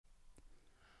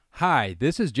Hi,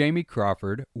 this is Jamie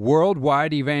Crawford,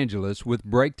 worldwide evangelist with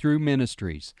Breakthrough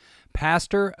Ministries,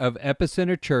 pastor of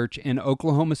Epicenter Church in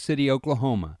Oklahoma City,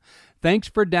 Oklahoma. Thanks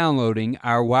for downloading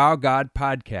our Wow God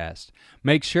podcast.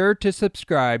 Make sure to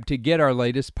subscribe to get our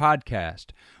latest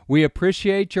podcast. We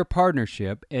appreciate your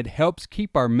partnership. It helps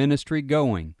keep our ministry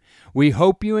going. We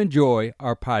hope you enjoy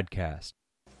our podcast.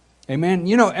 Amen.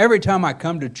 You know, every time I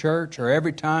come to church or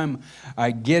every time I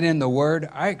get in the Word,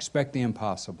 I expect the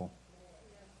impossible.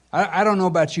 I don't know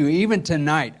about you. Even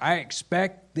tonight, I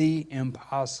expect the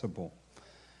impossible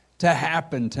to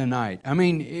happen tonight. I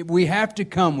mean, we have to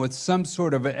come with some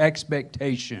sort of an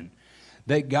expectation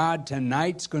that God,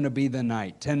 tonight's going to be the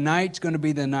night. Tonight's going to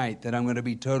be the night that I'm going to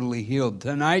be totally healed.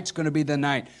 Tonight's going to be the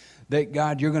night that,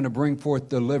 God, you're going to bring forth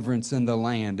deliverance in the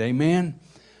land. Amen?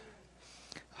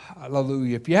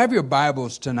 Hallelujah. If you have your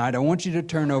Bibles tonight, I want you to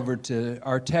turn over to,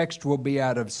 our text will be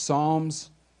out of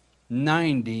Psalms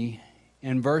 90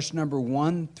 and verse number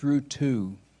 1 through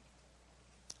 2.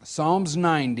 Psalms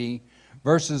 90,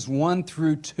 verses 1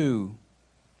 through 2.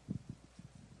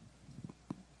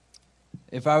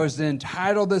 If I was to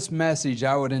entitle this message,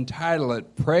 I would entitle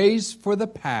it, Praise for the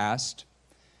Past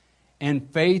and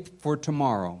Faith for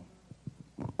Tomorrow.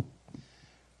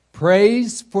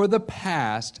 Praise for the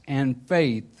past and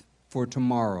faith for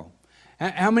tomorrow.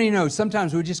 How many know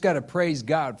sometimes we just got to praise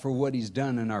God for what He's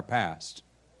done in our past?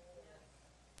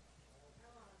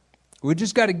 We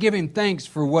just got to give Him thanks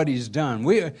for what He's done.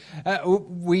 We're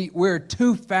a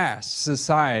too fast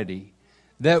society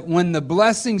that when the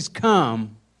blessings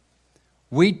come,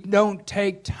 we don't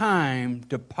take time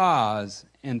to pause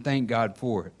and thank God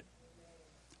for it.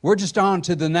 We're just on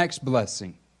to the next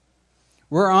blessing.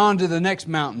 We're on to the next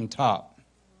mountaintop.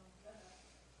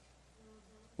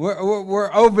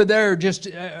 We're over there just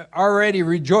already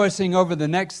rejoicing over the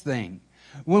next thing,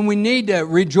 when we need to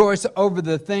rejoice over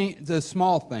the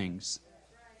small things.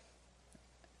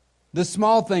 The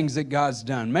small things that God's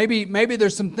done. Maybe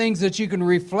there's some things that you can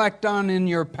reflect on in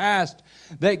your past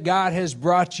that God has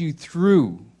brought you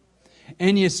through.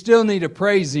 And you still need to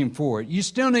praise Him for it. You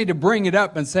still need to bring it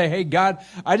up and say, hey, God,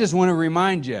 I just want to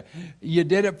remind you, you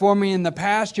did it for me in the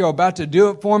past, you're about to do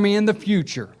it for me in the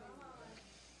future.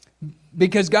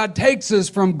 Because God takes us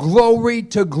from glory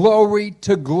to glory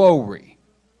to glory.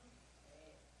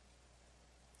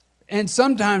 And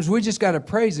sometimes we just got to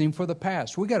praise Him for the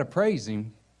past. We got to praise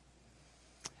Him.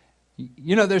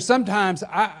 You know, there's sometimes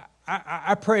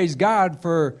I praise God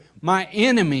for my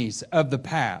enemies of the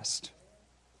past.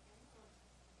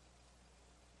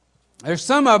 There's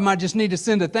some of them I just need to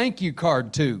send a thank you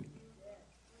card to.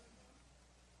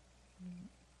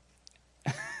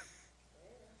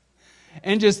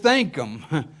 And just thank them.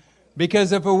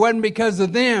 Because if it wasn't because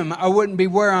of them, I wouldn't be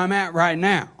where I'm at right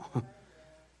now.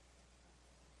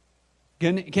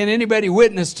 Can anybody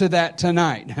witness to that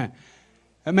tonight?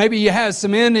 Maybe you have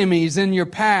some enemies in your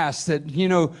past that, you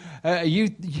know, you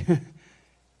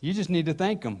just need to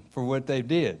thank them for what they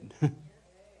did.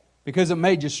 Because it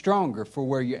made you stronger for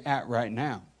where you're at right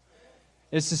now.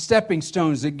 It's the stepping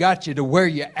stones that got you to where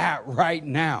you're at right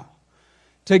now.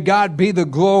 To God be the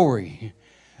glory.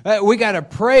 We got to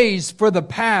praise for the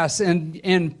past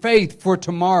and faith for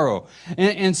tomorrow.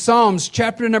 In Psalms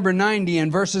chapter number 90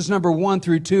 and verses number 1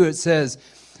 through 2, it says,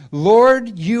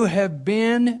 Lord, you have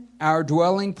been our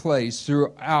dwelling place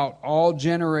throughout all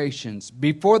generations.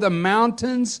 Before the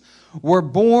mountains were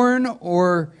born,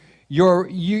 or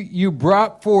you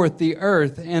brought forth the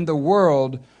earth and the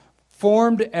world,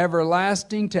 formed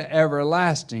everlasting to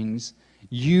everlastings,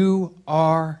 you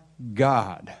are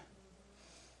God.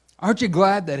 Aren't you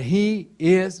glad that He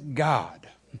is God?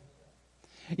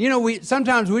 You know,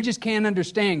 sometimes we just can't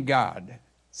understand God.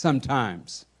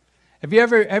 Sometimes, have you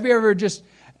ever just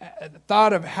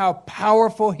thought of how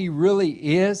powerful He really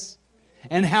is,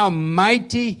 and how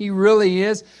mighty He really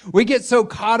is? We get so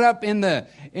caught up in the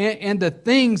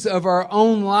things of our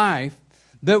own life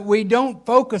that we don't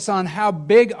focus on how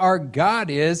big our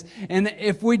God is. And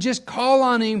if we just call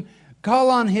on Him, call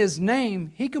on His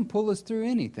name, He can pull us through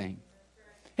anything.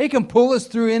 He can pull us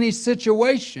through any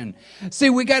situation.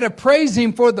 See, we got to praise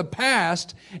Him for the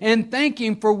past and thank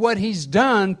Him for what He's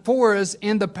done for us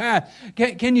in the past.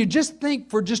 Can you just think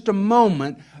for just a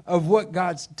moment of what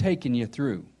God's taken you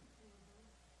through?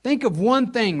 Think of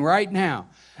one thing right now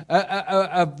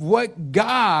of what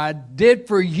God did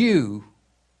for you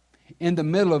in the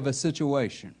middle of a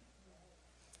situation.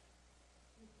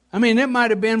 I mean, it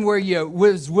might have been where you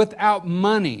was without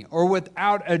money or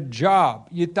without a job.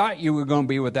 You thought you were going to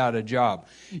be without a job.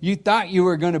 You thought you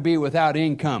were going to be without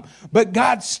income. But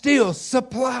God still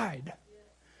supplied.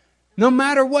 No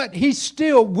matter what, He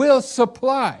still will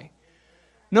supply.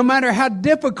 No matter how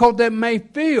difficult it may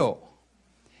feel,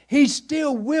 He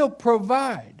still will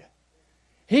provide.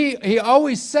 He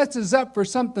always sets us up for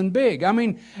something big. I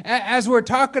mean, as I'm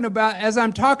talking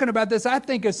about this, I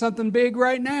think of something big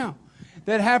right now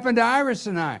that happened to Iris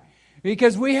and I.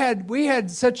 Because we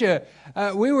had such a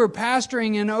we were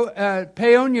pastoring in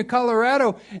Paonia,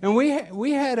 Colorado, and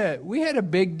we had a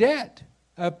big debt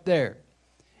up there.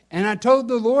 And I told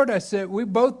the Lord, we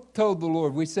both told the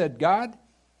Lord, we said, God,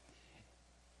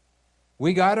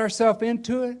 we got ourselves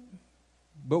into it,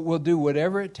 but we'll do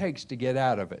whatever it takes to get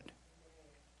out of it.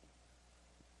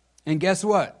 And guess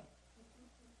what?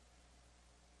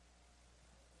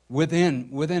 Within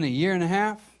a year and a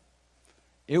half,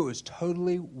 it was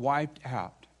totally wiped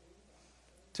out.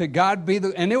 To God be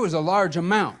and it was a large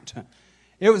amount.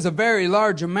 It was a very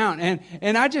large amount.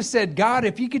 And I just said, God,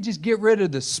 if you could just get rid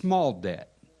of the small debt.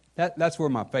 That's where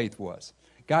my faith was.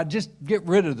 God, just get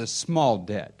rid of the small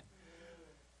debt.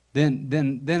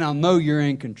 Then I'll know you're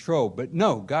in control. But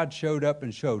no, God showed up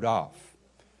and showed off.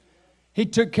 He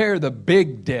took care of the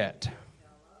big debt.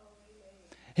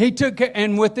 He took care,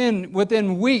 and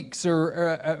within weeks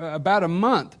or about a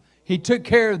month, He took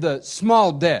care of the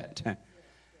small debt.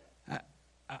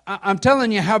 I'm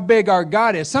telling you how big our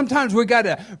God is. Sometimes we got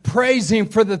to praise Him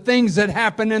for the things that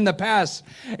happened in the past.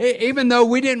 Even though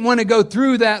we didn't want to go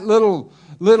through that little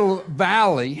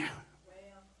valley,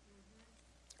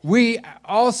 we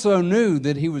also knew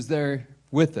that He was there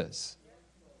with us.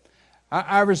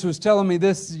 Iris was telling me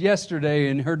this yesterday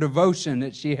in her devotion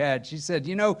that she had. She said,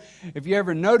 if you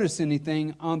ever notice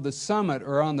anything on the summit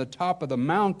or on the top of the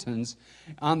mountains,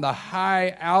 on the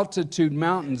high altitude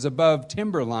mountains above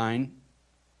timberline,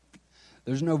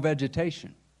 there's no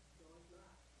vegetation.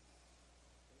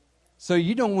 So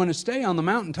you don't want to stay on the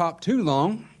mountaintop too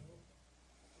long.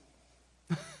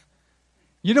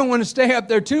 You don't want to stay up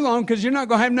there too long because you're not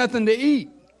going to have nothing to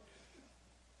eat.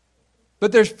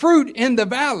 But there's fruit in the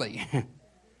valley.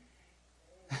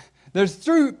 There's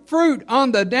fruit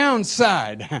on the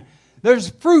downside. There's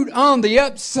fruit on the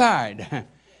upside.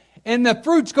 And the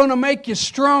fruit's going to make you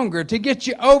stronger to get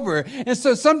you over. And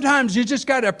so sometimes you just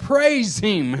got to praise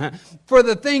Him for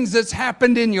the things that's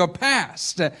happened in your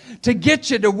past to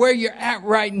get you to where you're at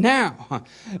right now.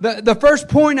 The first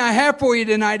point I have for you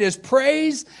tonight is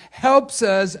praise helps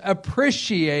us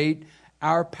appreciate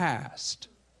our past.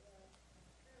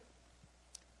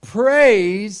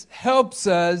 Praise helps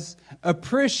us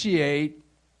appreciate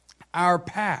our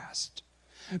past.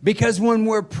 Because when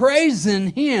we're praising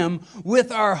Him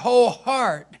with our whole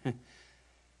heart,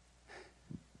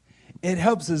 it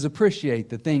helps us appreciate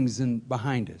the things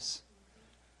behind us.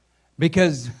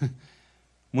 Because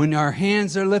when our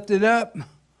hands are lifted up,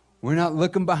 we're not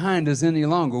looking behind us any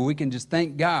longer. We can just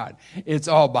thank God. It's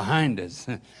all behind us.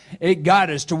 It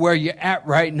got us to where you're at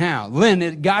right now. Lynn,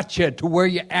 it got you to where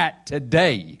you're at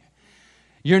today.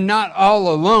 You're not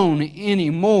all alone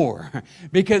anymore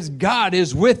because God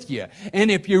is with you. And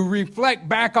if you reflect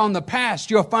back on the past,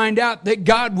 you'll find out that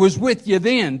God was with you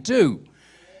then too.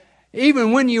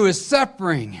 Even when you was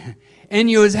suffering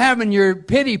and you was having your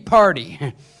pity party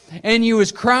and you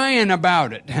was crying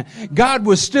about it, God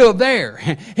was still there.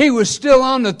 He was still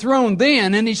on the throne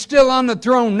then, and He's still on the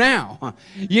throne now.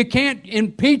 You can't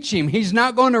impeach Him. He's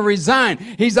not going to resign.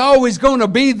 He's always going to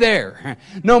be there.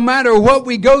 No matter what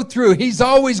we go through, He's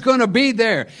always going to be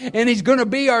there, and He's going to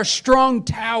be our strong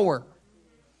tower.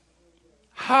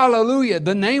 Hallelujah.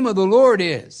 The name of the Lord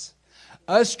is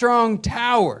a strong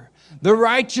tower. The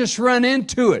righteous run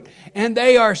into it, and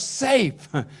they are safe.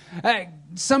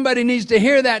 Somebody needs to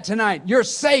hear that tonight. You're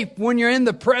safe when you're in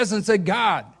the presence of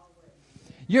God.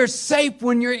 You're safe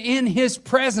when you're in His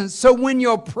presence. So when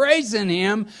you're praising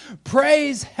Him,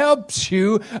 praise helps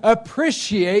you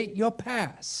appreciate your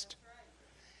past.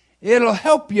 It'll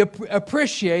help you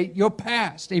appreciate your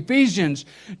past. Ephesians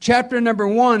chapter number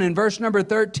 1 and verse number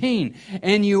 13.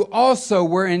 And you also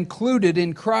were included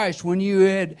in Christ when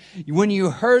you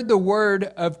heard the word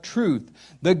of truth,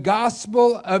 the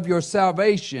gospel of your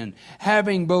salvation.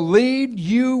 Having believed,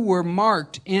 you were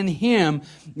marked in Him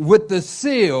with the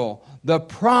seal, the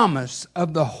promise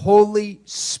of the Holy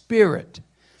Spirit.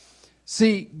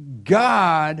 See,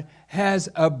 God has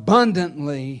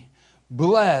abundantly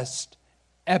blessed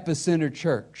Epicenter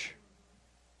Church.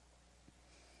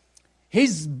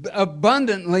 He's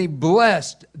abundantly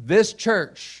blessed this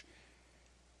church.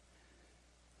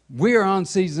 We are on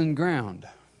seasoned ground.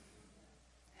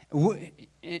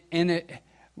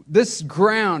 This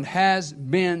ground has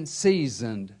been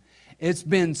seasoned. It's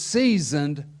been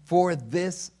seasoned for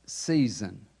this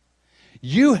season.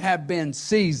 You have been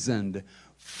seasoned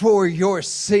for your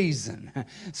season.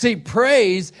 See,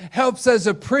 praise helps us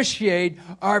appreciate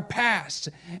our past.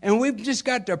 And we've just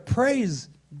got to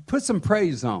put some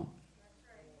praise on.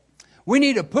 We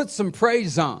need to put some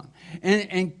praise on.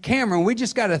 And Cameron, we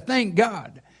just got to thank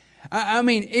God. I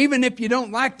mean, even if you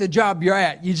don't like the job you're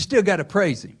at, you still got to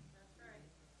praise Him.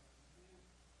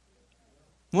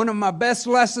 One of my best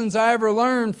lessons I ever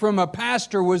learned from a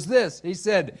pastor was this. He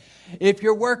said, if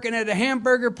you're working at a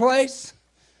hamburger place,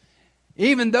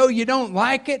 even though you don't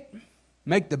like it,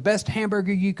 make the best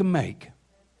hamburger you can make.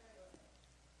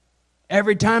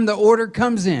 Every time the order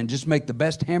comes in, just make the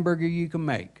best hamburger you can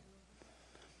make.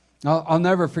 I'll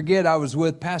never forget, I was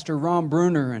with Pastor Ron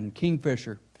Bruner in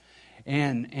Kingfisher.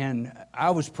 And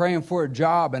I was praying for a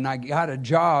job, and I got a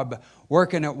job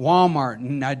working at Walmart,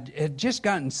 and I had just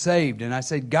gotten saved. And I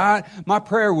said, God, my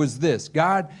prayer was this: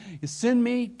 God, send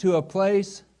me to a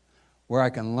place where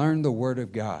I can learn the Word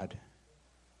of God.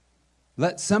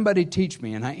 Let somebody teach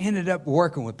me. And I ended up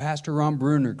working with Pastor Ron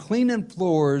Bruner, cleaning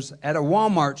floors at a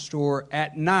Walmart store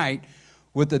at night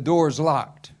with the doors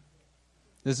locked.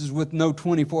 This is with no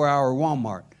 24-hour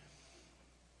Walmart.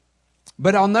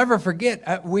 But I'll never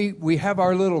forget, we have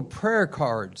our little prayer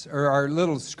cards, or our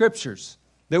little scriptures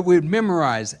that we'd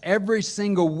memorize every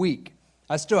single week.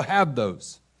 I still have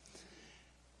those.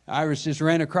 Iris just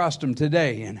ran across them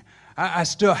today, and I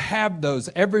still have those,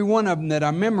 every one of them that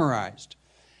I memorized.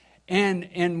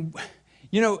 And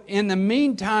you know, in the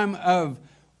meantime of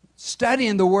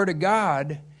studying the Word of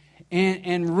God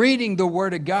and reading the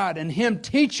Word of God and Him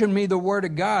teaching me the Word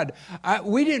of God,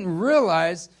 we didn't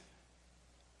realize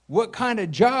what kind of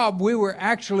job we were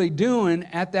actually doing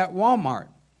at that Walmart.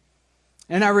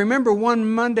 And I remember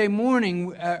one Monday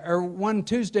morning, or one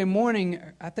Tuesday morning,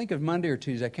 I think it was Monday or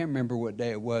Tuesday, I can't remember what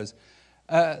day it was,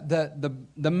 the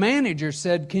manager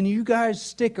said, can you guys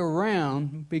stick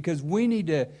around, because we need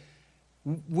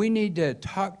to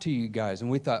talk to you guys.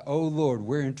 And we thought, oh Lord,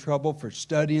 we're in trouble for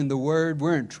studying the Word.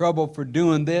 We're in trouble for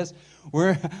doing this.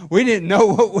 We didn't know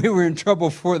what we were in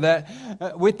trouble for.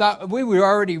 That we thought we were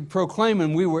already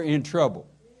proclaiming we were in trouble.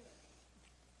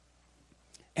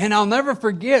 And I'll never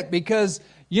forget, because,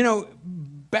 you know,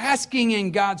 basking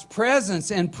in God's presence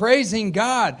and praising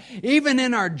God, even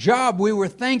in our job, we were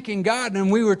thanking God,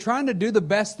 and we were trying to do the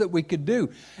best that we could do.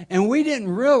 And we didn't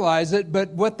realize it, but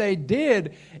what they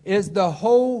did is the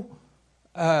whole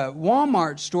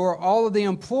Walmart store, all of the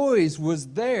employees was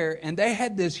there, and they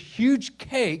had this huge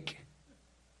cake,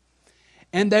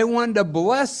 and they wanted to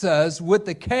bless us with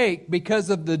the cake because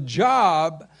of the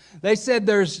job. They said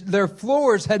their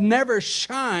floors had never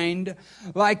shined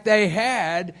like they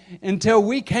had until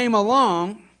we came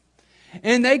along.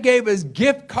 And they gave us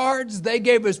gift cards. They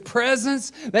gave us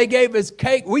presents. They gave us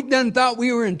cake. We done thought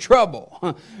we were in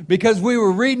trouble because we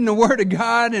were reading the Word of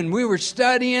God and we were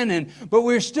studying, but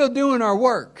we were still doing our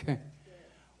work.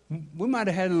 We might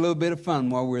have had a little bit of fun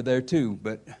while we were there too,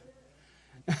 but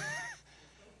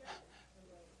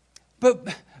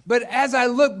but as I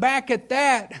look back at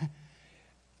that,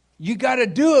 you got to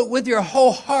do it with your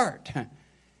whole heart.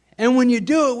 And when you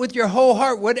do it with your whole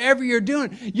heart, whatever you're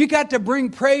doing, you got to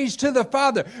bring praise to the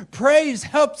Father. Praise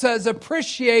helps us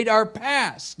appreciate our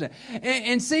past.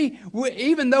 And see,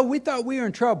 even though we thought we were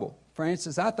in trouble,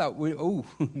 Francis, I thought we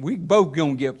both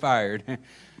going to get fired.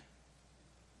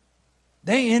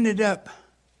 They ended up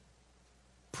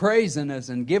praising us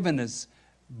and giving us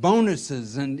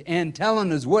bonuses and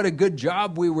telling us what a good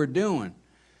job we were doing.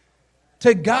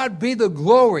 To God be the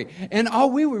glory. And all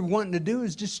we were wanting to do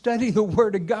is just study the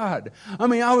Word of God. I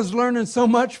mean, I was learning so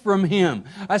much from him.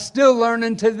 I'm still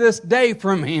learning to this day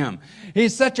from him.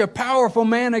 He's such a powerful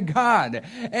man of God.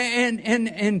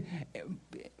 And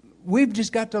we've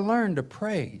just got to learn to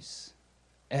praise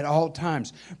at all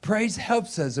times. Praise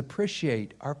helps us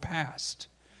appreciate our past.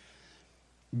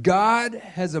 God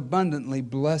has abundantly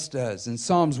blessed us. In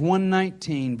Psalms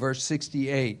 119, verse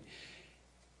 68,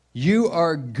 you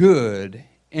are good,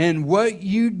 and what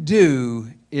you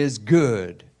do is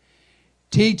good.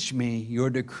 Teach me your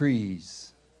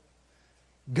decrees.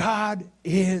 God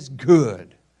is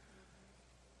good.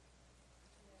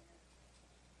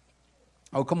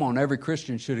 Oh, come on, every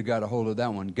Christian should have got a hold of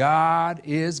that one. God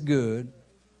is good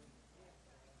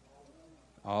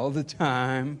all the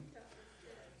time.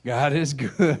 God is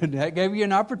good. That gave you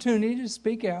an opportunity to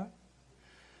speak out.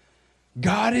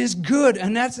 God is good,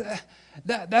 and that's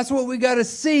what we got to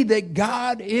see, that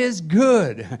God is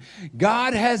good.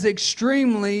 God has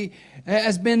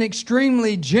been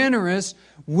extremely generous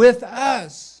with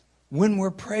us when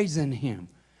we're praising Him.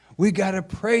 We got to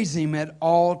praise Him at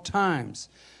all times.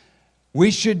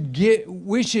 We should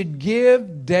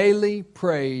give daily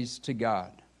praise to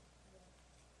God.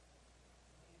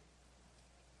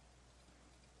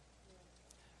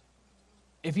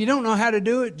 If you don't know how to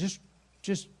do it, just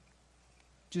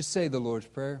say the Lord's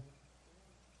Prayer.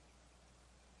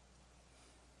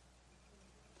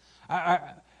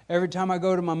 Every time I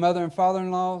go to my mother and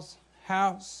father-in-law's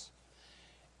house,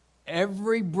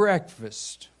 every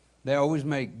breakfast, they always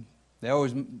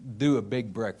do a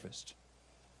big breakfast.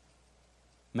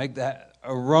 Make that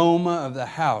aroma of the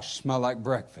house smell like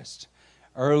breakfast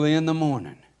early in the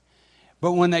morning.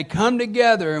 But when they come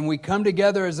together and we come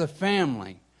together as a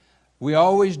family, we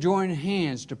always join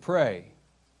hands to pray.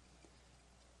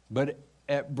 But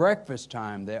at breakfast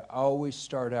time, they always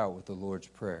start out with the Lord's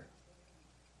Prayer.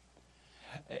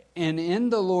 And in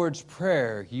the Lord's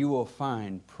Prayer, you will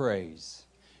find praise.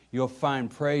 You'll find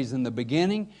praise in the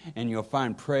beginning, and you'll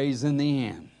find praise in the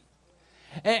end.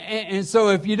 And so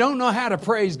if you don't know how to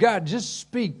praise God, just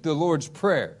speak the Lord's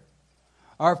Prayer.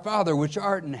 Our Father, which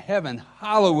art in heaven,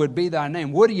 hallowed be thy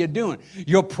name. What are you doing?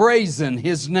 You're praising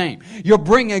His name. You're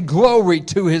bringing glory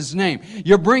to His name.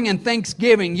 You're bringing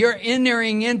thanksgiving. You're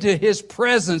entering into His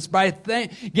presence by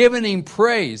giving Him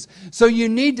praise. So you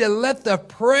need to let the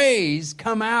praise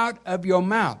come out of your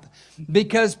mouth,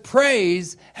 because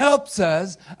praise helps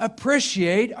us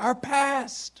appreciate our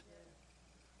past.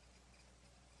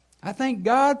 I thank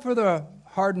God for the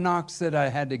hard knocks that I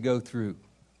had to go through.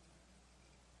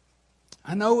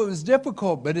 I know it was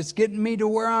difficult, but it's getting me to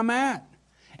where I'm at.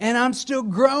 And I'm still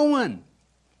growing.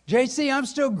 JC, I'm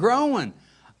still growing.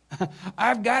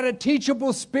 I've got a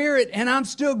teachable spirit, and I'm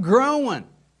still growing.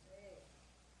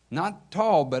 Not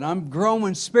tall, but I'm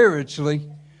growing spiritually.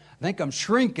 I think I'm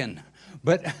shrinking.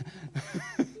 But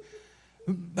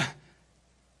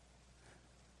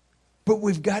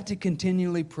we've got to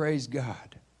continually praise God.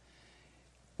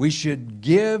 We should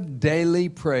give daily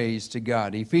praise to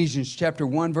God. Ephesians chapter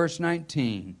 1, verse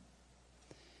 19.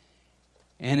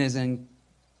 And His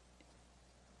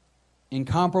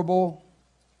incomparable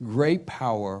great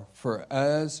power for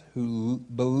us who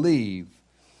believe,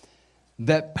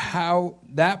 that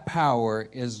power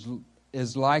is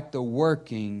like the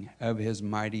working of His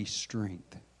mighty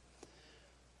strength.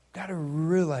 Got to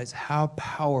realize how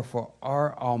powerful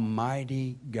our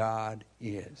Almighty God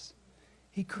is.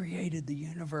 He created the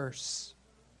universe.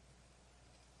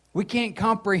 We can't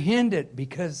comprehend it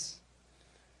because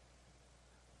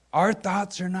our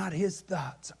thoughts are not His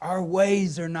thoughts. Our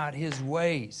ways are not His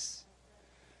ways.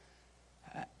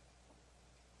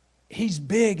 He's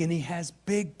big, and He has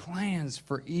big plans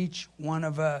for each one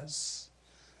of us.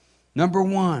 Number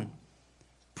one,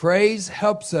 praise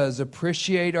helps us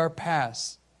appreciate our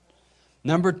past.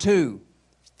 Number two,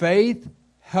 faith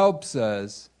helps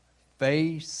us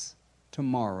face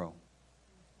tomorrow.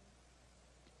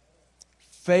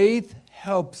 Faith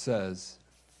helps us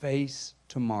face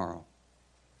tomorrow.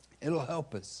 It'll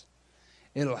help us.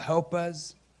 It'll help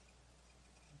us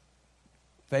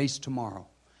face tomorrow.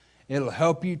 It'll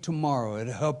help you tomorrow.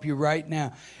 It'll help you right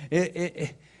now.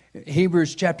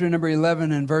 Hebrews chapter number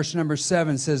 11 and verse number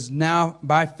 7 says, now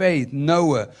by faith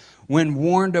Noah, when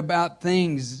warned about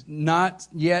things not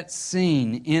yet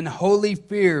seen, in holy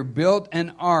fear built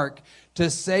an ark to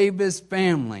save his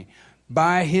family.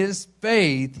 By his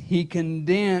faith he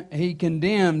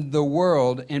condemned the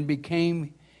world and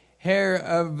became heir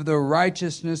of the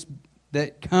righteousness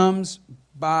that comes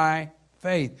by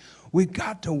faith. We've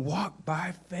got to walk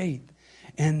by faith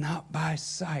and not by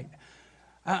sight.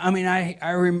 I mean,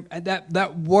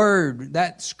 that word,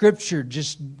 that scripture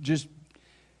just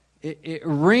it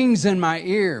rings in my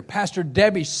ear. Pastor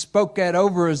Debbie spoke that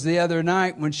over us the other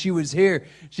night when she was here.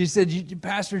 She said,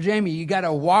 Pastor Jamie, you got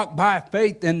to walk by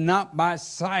faith and not by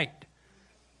sight.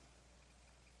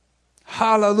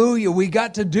 Hallelujah. We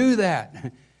got to do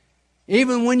that.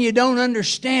 Even when you don't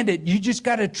understand it, you just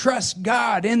got to trust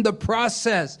God in the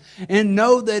process and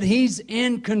know that He's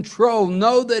in control.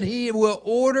 Know that He will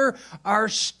order our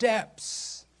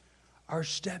steps. Our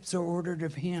steps are ordered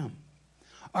of Him.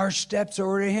 Our steps are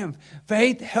ordered of Him.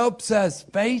 Faith helps us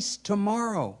face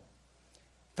tomorrow.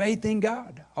 Faith in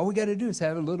God. All we got to do is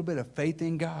have a little bit of faith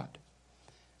in God.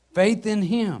 Faith in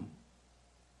Him.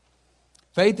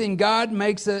 Faith in God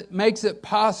makes it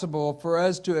possible for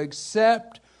us to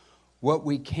accept what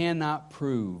we cannot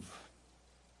prove.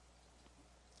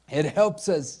 It helps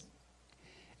us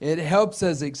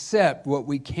accept what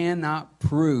we cannot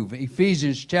prove.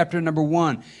 Ephesians chapter number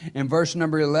 1 and verse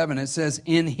number 11, it says,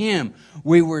 in Him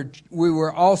we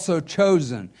were also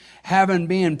chosen, having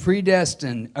been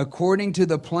predestined according to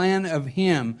the plan of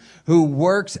Him who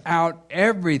works out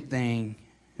everything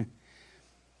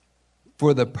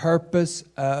for the purpose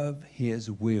of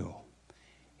His will.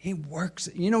 He works.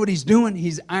 You know what He's doing?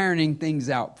 He's ironing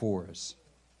things out for us.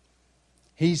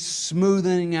 He's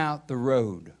smoothing out the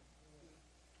road.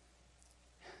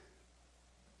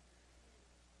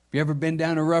 you ever been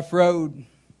down a rough road?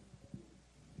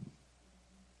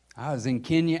 I was in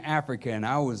Kenya, Africa, and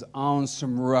I was on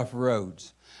some rough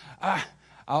roads.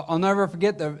 I'll never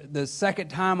forget the second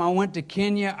time I went to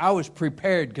Kenya, I was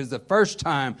prepared because the first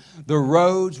time the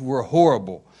roads were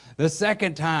horrible. The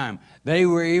second time, they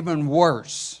were even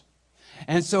worse.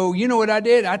 And so, you know what I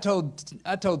did? I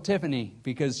told Tiffany,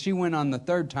 because she went on the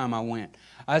third time I went.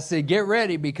 I said, get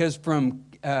ready, because from,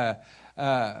 I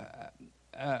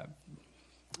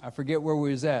forget where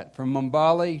we was at, from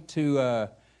Mbali to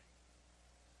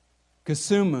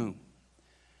Kisumu.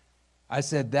 I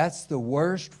said, that's the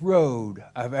worst road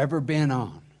I've ever been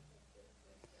on.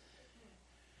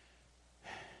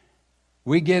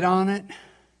 We get on it.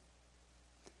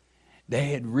 They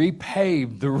had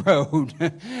repaved the road,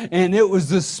 and it was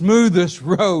the smoothest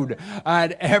road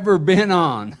I'd ever been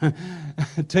on.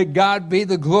 To God be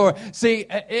the glory. See,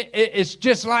 it's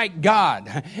just like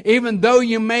God. Even though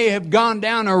you may have gone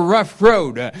down a rough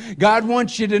road, God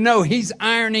wants you to know He's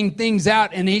ironing things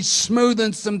out and He's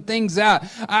smoothing some things out.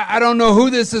 I don't know who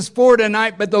this is for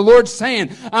tonight, but the Lord's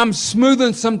saying, I'm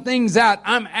smoothing some things out.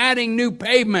 I'm adding new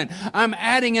pavement. I'm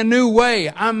adding a new way.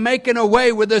 I'm making a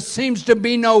way where there seems to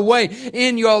be no way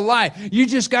in your life. You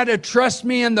just got to trust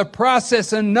me in the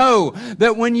process and know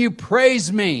that when you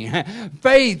praise me,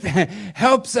 faith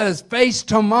helps us face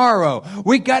tomorrow.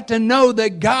 We got to know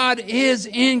that God is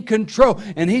in control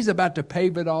and He's about to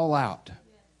pave it all out.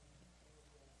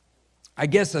 I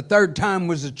guess the third time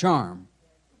was a charm.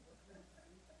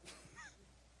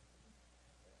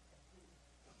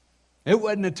 It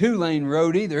wasn't a 2-lane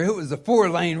road either. It was a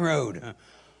 4-lane road.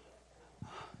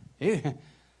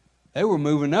 They were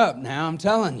moving up now, I'm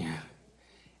telling you.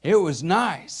 It was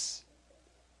nice.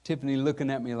 Tiffany looking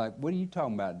at me like, what are you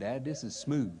talking about, Dad? This is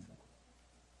smooth.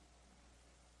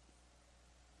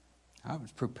 I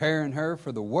was preparing her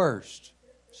for the worst.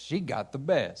 She got the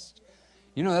best.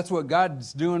 You know, that's what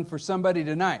God's doing for somebody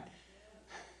tonight.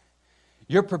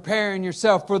 You're preparing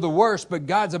yourself for the worst, but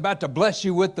God's about to bless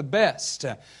you with the best.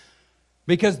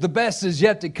 Because the best is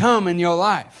yet to come in your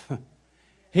life.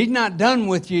 He's not done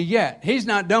with you yet. He's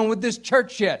not done with this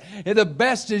church yet. The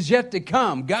best is yet to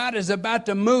come. God is about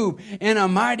to move in a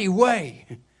mighty way.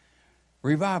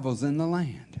 Revival's in the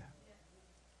land.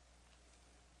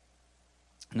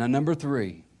 Now, number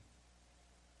 3.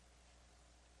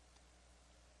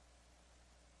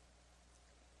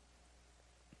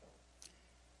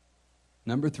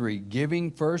 Number 3,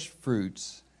 giving first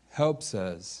fruits helps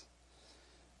us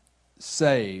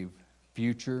save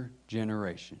future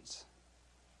generations.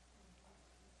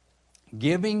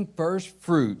 Giving first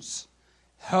fruits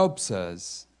helps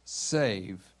us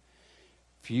save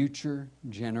future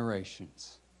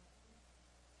generations.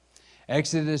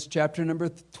 Exodus chapter number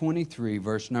 23,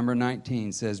 verse number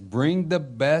 19 says, bring the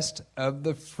best of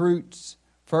the fruits,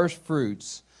 first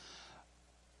fruits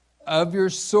of your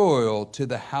soil to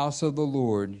the house of the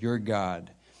Lord your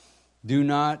God. Do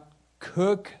not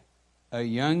cook a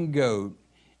young goat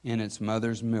in its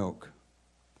mother's milk.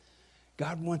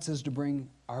 God wants us to bring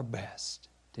our best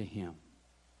to Him.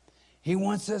 He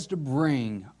wants us to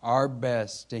bring our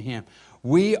best to Him.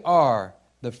 We are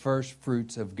the first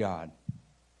fruits of God.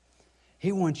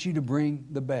 He wants you to bring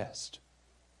the best.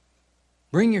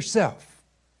 Bring yourself.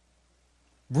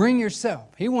 Bring yourself.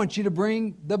 He wants you to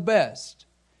bring the best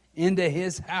into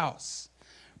His house.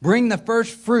 Bring the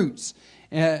first fruits.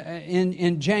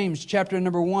 In James chapter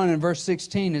number 1 and verse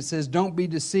 16, it says, don't be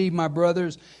deceived, my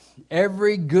brothers.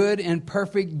 Every good and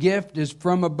perfect gift is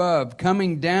from above,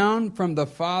 coming down from the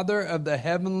Father of the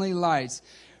heavenly lights,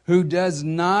 who does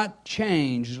not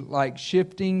change like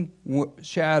shifting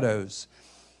shadows.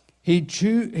 He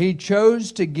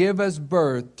chose to give us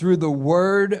birth through the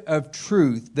word of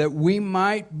truth, that we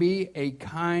might be a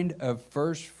kind of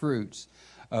first fruits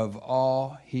of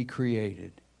all He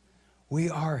created. We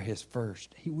are His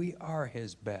first. We are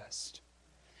His best.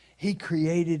 He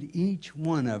created each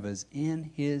one of us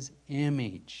in His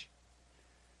image.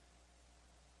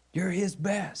 You're His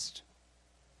best.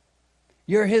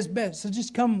 You're His best. So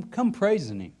just come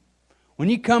praising Him. When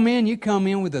you come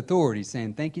in with authority,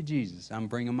 saying, thank you, Jesus, I'm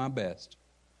bringing my best.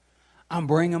 I'm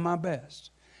bringing my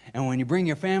best. And when you bring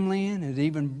your family in,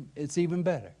 it's even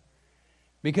better.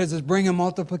 Because it's bringing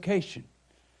multiplication.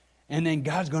 And then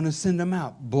God's going to send them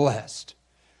out blessed.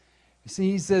 You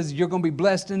see, He says you're going to be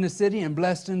blessed in the city and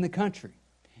blessed in the country.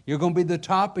 You're going to be the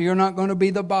top, but you're not going to be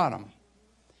the bottom.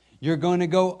 You're going to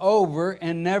go over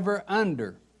and never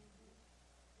under.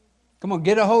 Come on,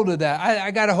 get a hold of that. I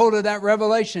got a hold of that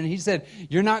revelation. He said,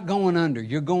 you're not going under,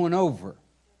 you're going over.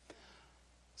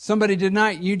 Somebody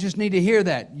tonight, you just need to hear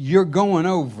that. You're going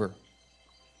over.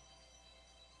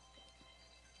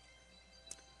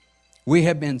 We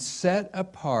have been set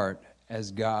apart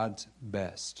as God's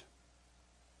best.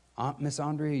 Miss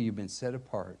Andrea, you've been set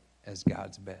apart as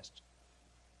God's best.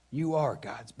 You are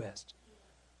God's best.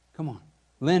 Come on.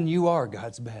 Lynn, you are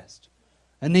God's best.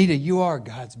 Anita, you are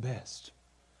God's best.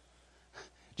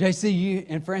 JC, you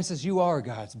and Francis, you are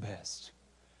God's best.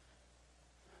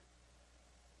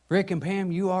 Rick and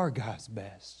Pam, you are God's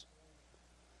best.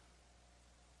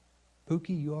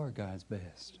 Pookie, you are God's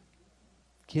best.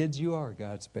 Kids, you are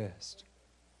God's best.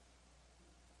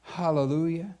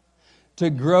 Hallelujah. To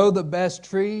grow the best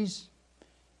trees,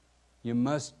 you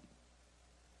must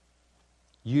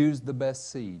use the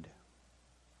best seed.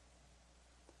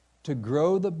 To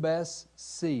grow the best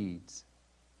seeds,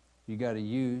 you got to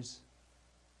use.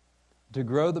 To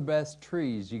grow the best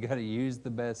trees, you got to use the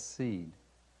best seed.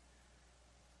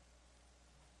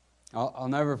 I'll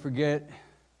never forget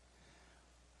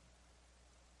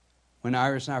when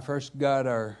Iris and I first got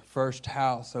our first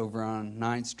house over on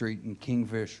 9th Street in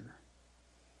Kingfisher.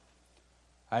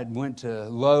 I went to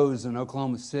Lowe's in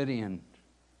Oklahoma City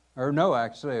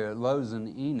Lowe's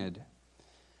in Enid.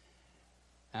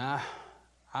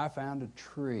 I found a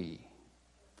tree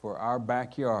for our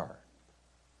backyard.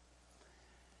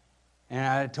 And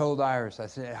I told Iris, I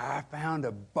said, I found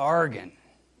a bargain.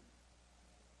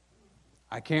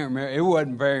 I can't remember. It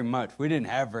wasn't very much. We didn't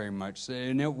have very much,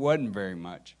 and it wasn't very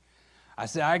much. I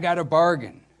said, I got a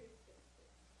bargain.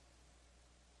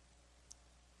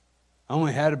 I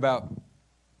only had about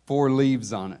 4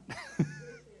 leaves on it.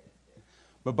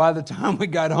 But by the time we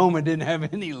got home, it didn't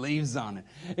have any leaves on it.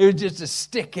 It was just a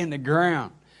stick in the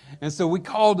ground. And so we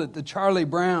called it the Charlie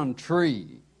Brown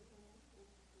tree.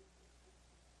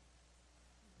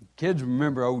 Kids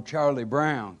remember old Charlie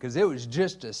Brown because it was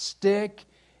just a stick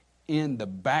in the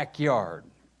backyard.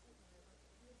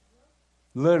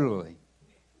 Literally.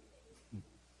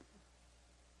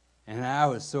 And I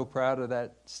was so proud of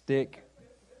that stick.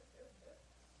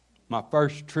 My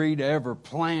first tree to ever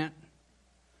plant.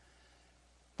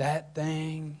 That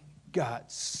thing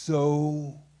got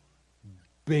so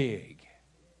big.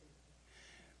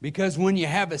 Because when you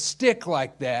have a stick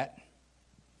like that,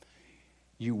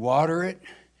 you water it,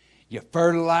 you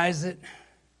fertilize it.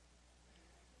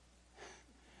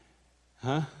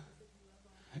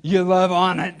 You love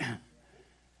on it.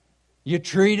 You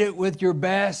treat it with your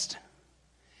best.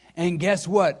 And guess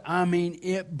what? I mean,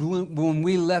 it bloomed when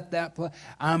we left that place.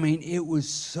 I mean, it was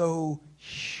so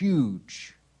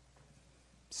huge.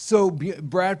 So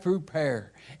Bradford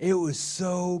pear. It was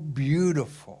so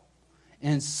beautiful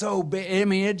and so big. I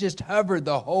mean, it just hovered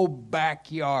the whole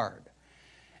backyard.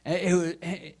 It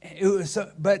was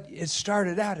so, but it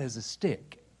started out as a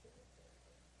stick.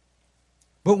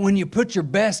 But when you put your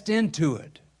best into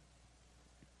it,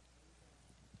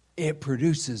 it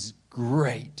produces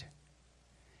great.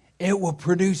 It will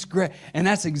produce great. And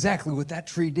that's exactly what that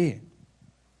tree did.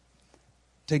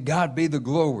 To God be the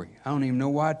glory. I don't even know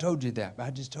why I told you that, but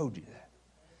I just told you that.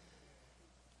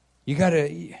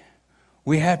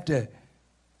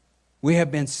 We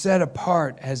have been set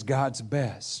apart as God's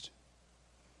best.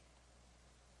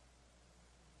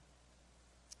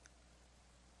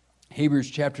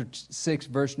 Hebrews chapter 6,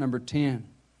 verse number 10.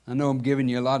 I know I'm giving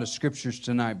you a lot of scriptures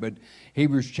tonight, but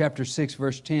Hebrews chapter 6,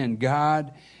 verse 10.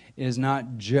 God is not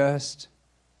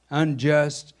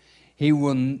unjust. He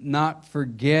will not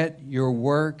forget your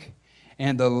work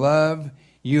and the love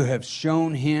you have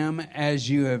shown him as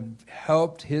you have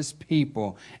helped his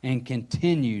people and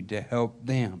continue to help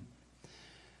them.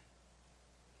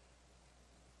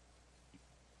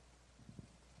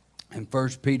 In 1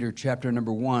 Peter chapter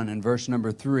number 1 and verse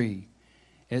number 3,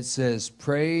 it says,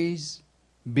 Praise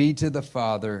be to the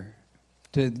Father,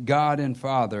 to God and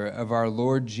Father of our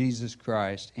Lord Jesus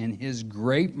Christ. In his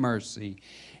great mercy,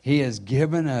 he has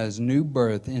given us new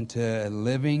birth into a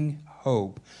living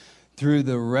hope through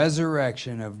the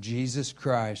resurrection of Jesus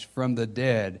Christ from the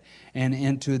dead and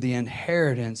into the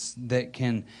inheritance that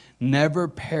can never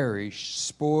perish,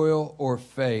 spoil, or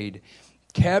fade,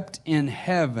 kept in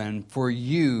heaven for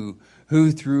you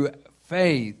who through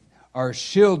faith are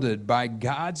shielded by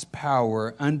God's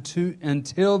power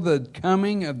until the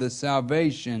coming of the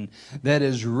salvation that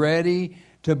is ready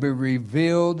to be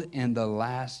revealed in the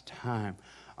last time.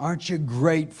 Aren't you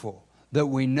grateful that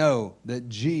we know that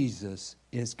Jesus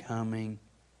is coming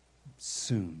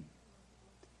soon?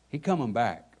 He's coming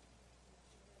back.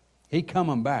 He's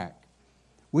coming back.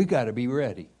 We got to be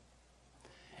ready.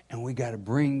 And we got to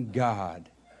bring God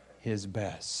his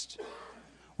best.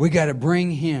 We got to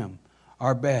bring him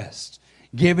our best.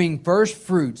 Giving first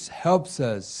fruits helps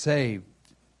us save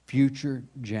future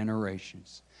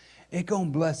generations. It's going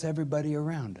to bless everybody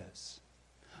around us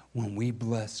when we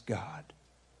bless God.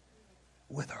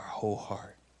 with our whole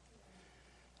heart.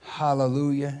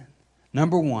 Hallelujah.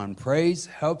 Number 1, praise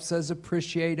helps us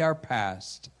appreciate our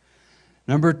past.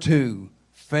 Number 2,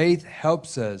 faith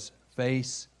helps us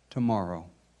face tomorrow.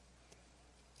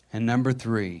 And number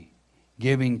 3,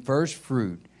 giving first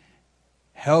fruit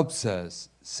helps us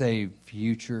save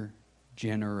future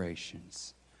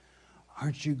generations.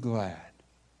 Aren't you glad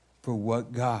for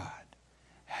what God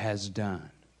has done?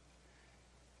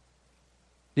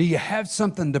 Do you have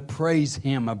something to praise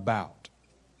Him about?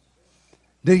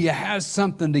 Do you have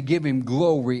something to give Him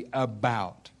glory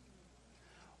about?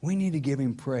 We need to give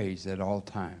Him praise at all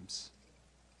times.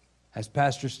 As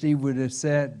Pastor Steve would have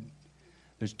said,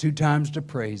 there's 2 times to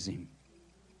praise Him.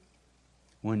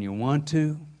 When you want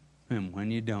to and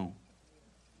when you don't.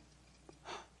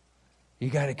 You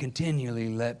got to continually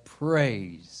let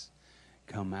praise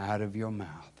come out of your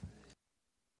mouth.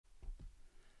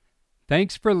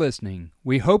 Thanks for listening.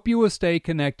 We hope you will stay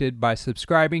connected by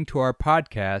subscribing to our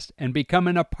podcast and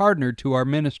becoming a partner to our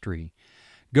ministry.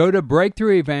 Go to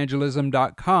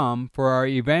breakthroughevangelism.com for our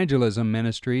evangelism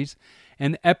ministries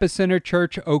and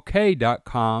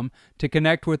epicenterchurchok.com to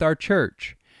connect with our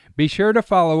church. Be sure to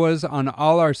follow us on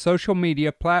all our social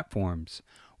media platforms.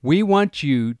 We want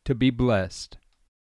you to be blessed.